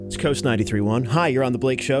It's Coast 93.1. Hi, you're on The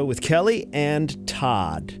Blake Show with Kelly and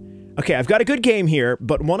Todd. Okay, I've got a good game here,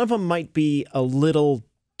 but one of them might be a little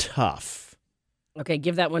tough. Okay,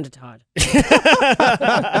 give that one to Todd. I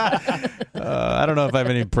don't know if I have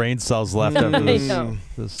any brain cells left after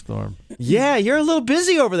this storm. Yeah, you're a little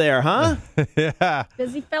busy over there, huh? Yeah.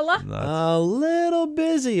 Busy fella? A little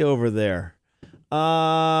busy over there.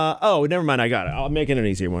 Never mind. I got it. I'm making an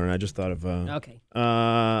easier one, and I just thought of... Okay.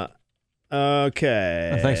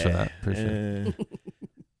 Okay. Thanks for that. Appreciate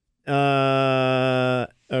it.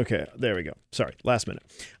 Okay, there we go. Sorry, last minute.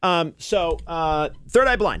 Third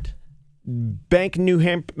Eye Blind. Bank,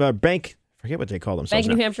 forget what they call themselves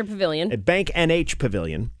Bank, New Hampshire Pavilion. A Bank NH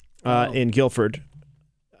Pavilion in Guilford.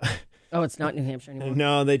 Oh, it's not New Hampshire anymore.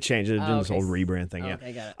 No, they changed it. They're doing this whole rebrand thing. Yeah.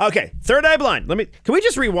 Okay, got it. Okay, Third Eye Blind. Can we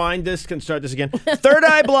just rewind this and start this again? Third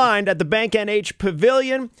Eye Blind at the Bank NH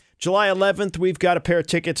Pavilion, July 11th. We've got a pair of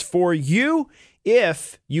tickets for you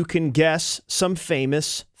if you can guess some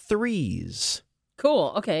famous threes.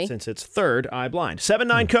 Cool. Okay. Since it's Third Eye Blind.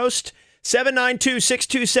 79 Coast,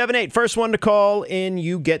 792-6278. First one to call in,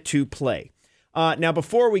 you get to play. Now,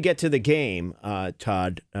 before we get to the game,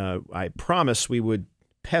 Todd, I promised we would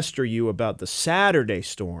pester you about the Saturday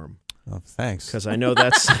storm. Oh, thanks. Because I know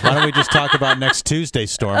that's... Why don't we just talk about next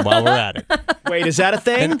Tuesday's storm while we're at it? Wait, is that a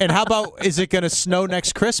thing? And how about, is it going to snow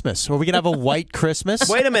next Christmas? Are we going to have a white Christmas?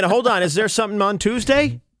 Wait a minute, hold on. Is there something on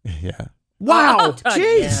Tuesday? Yeah. Wow,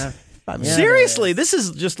 jeez. Yeah. Seriously, this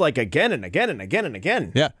is just like again and again and again and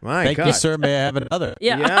again. Yeah. My Thank God. you, sir. May I have another?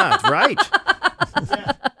 Yeah, right.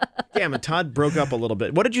 Damn it, Todd broke up a little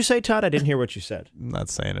bit. What did you say, Todd? I didn't hear what you said. I'm not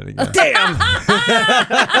saying it again. Damn!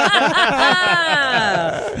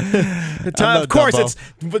 Todd, of course,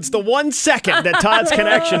 it's the 1 second that Todd's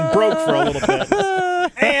connection broke for a little bit.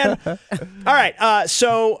 And all right,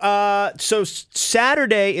 so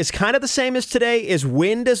Saturday is kind of the same as today. Is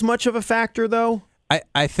wind as much of a factor, though?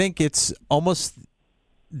 I think it's almost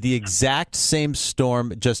the exact same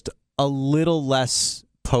storm, just a little less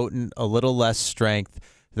potent, a little less strength.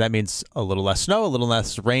 That means a little less snow, a little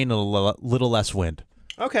less rain, a little less wind.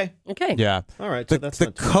 Okay. Yeah. All right. So that's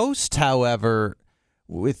the coast, however,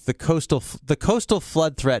 with the coastal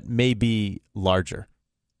flood threat may be larger,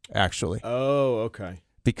 actually. Oh, okay.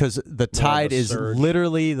 Because the tide is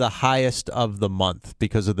literally the highest of the month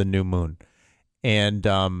because of the new moon, and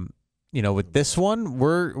with this one,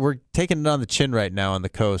 we're taking it on the chin right now on the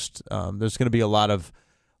coast. There's going to be a lot of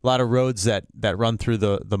roads that run through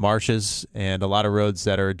the marshes, and a lot of roads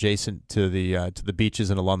that are adjacent to the beaches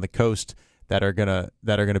and along the coast that are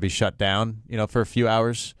gonna be shut down, for a few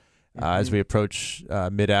hours as we approach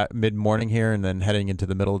mid morning here, and then heading into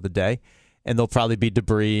the middle of the day. And there'll probably be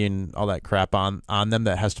debris and all that crap on them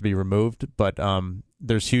that has to be removed. But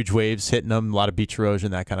there's huge waves hitting them, a lot of beach erosion,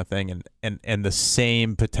 that kind of thing, and the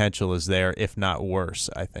same potential is there, if not worse,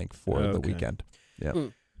 I think, for the weekend. Yeah.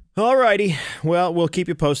 All righty. Well, we'll keep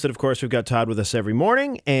you posted. Of course, we've got Todd with us every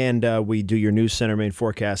morning, and we do your News Center Maine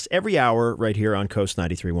forecast every hour right here on Coast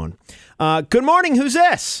 93.1. Good morning. Who's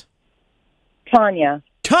this? Tanya.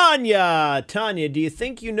 Tanya, do you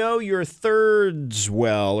think you know your thirds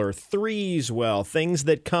well or threes well, things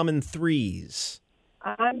that come in threes?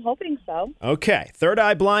 I'm hoping so. Okay, Third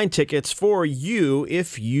Eye Blind tickets for you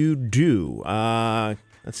if you do. Let's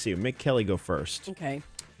see, make Kelly go first. Okay.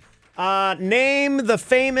 Name the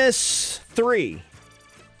famous three.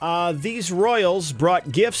 These royals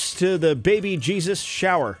brought gifts to the baby Jesus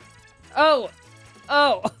shower. Oh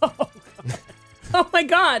my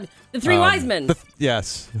God. The three wise men.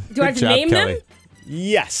 Yes. Do I have to name Kelly. them?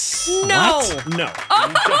 Yes. No. What? No. Oh,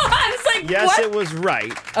 I was like, yes, what? it was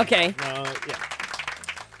right. Okay.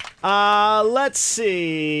 Yeah. Let's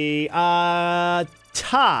see. Todd.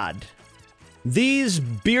 These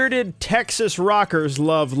bearded Texas rockers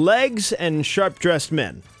love legs and sharp-dressed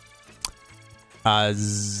men.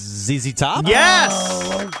 ZZ Top? Yes.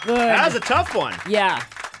 Oh, good. That was a tough one. Yeah.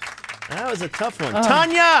 That was a tough one.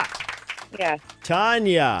 Tanya. Yeah.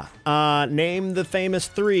 Tanya, name the famous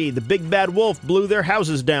three. The big bad wolf blew their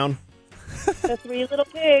houses down. The Three Little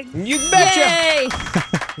Pigs. You betcha. Yay.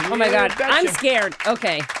 Oh, my God. betcha. I'm scared.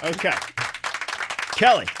 Okay. Okay.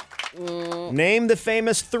 Kelly, name the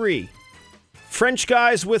famous three. French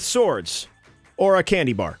guys with swords or a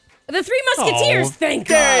candy bar. The Three Musketeers. Thank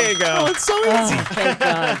God. There you go. Oh, it's so easy. Thank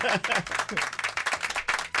God.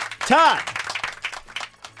 Todd.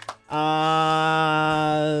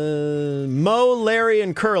 Mo, Larry,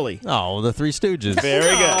 and Curly. Oh, the Three Stooges.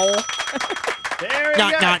 Very good. There you go.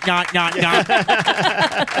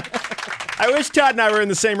 I wish Todd and I were in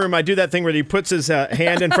the same room. I do that thing where he puts his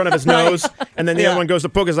hand in front of his nose, and then the other one goes to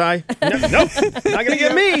poke his eye. Nope, not going to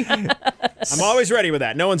get me. I'm always ready with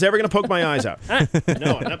that. No one's ever going to poke my eyes out.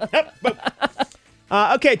 No one.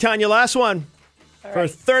 Okay, Tanya, last one. For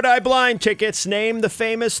Third Eye Blind tickets, name the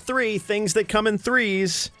famous 3 things that come in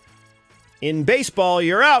threes. In baseball,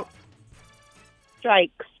 you're out.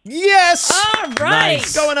 Strikes. Yes! All right.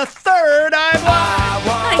 Nice. Going to Third Eye Blind.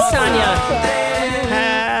 Nice, Tanya.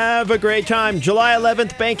 Have a great time. July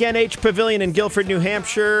 11th, Bank NH Pavilion in Guilford, New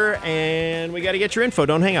Hampshire. And we got to get your info.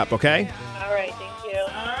 Don't hang up, okay? All right, thank you. All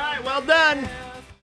right, well done.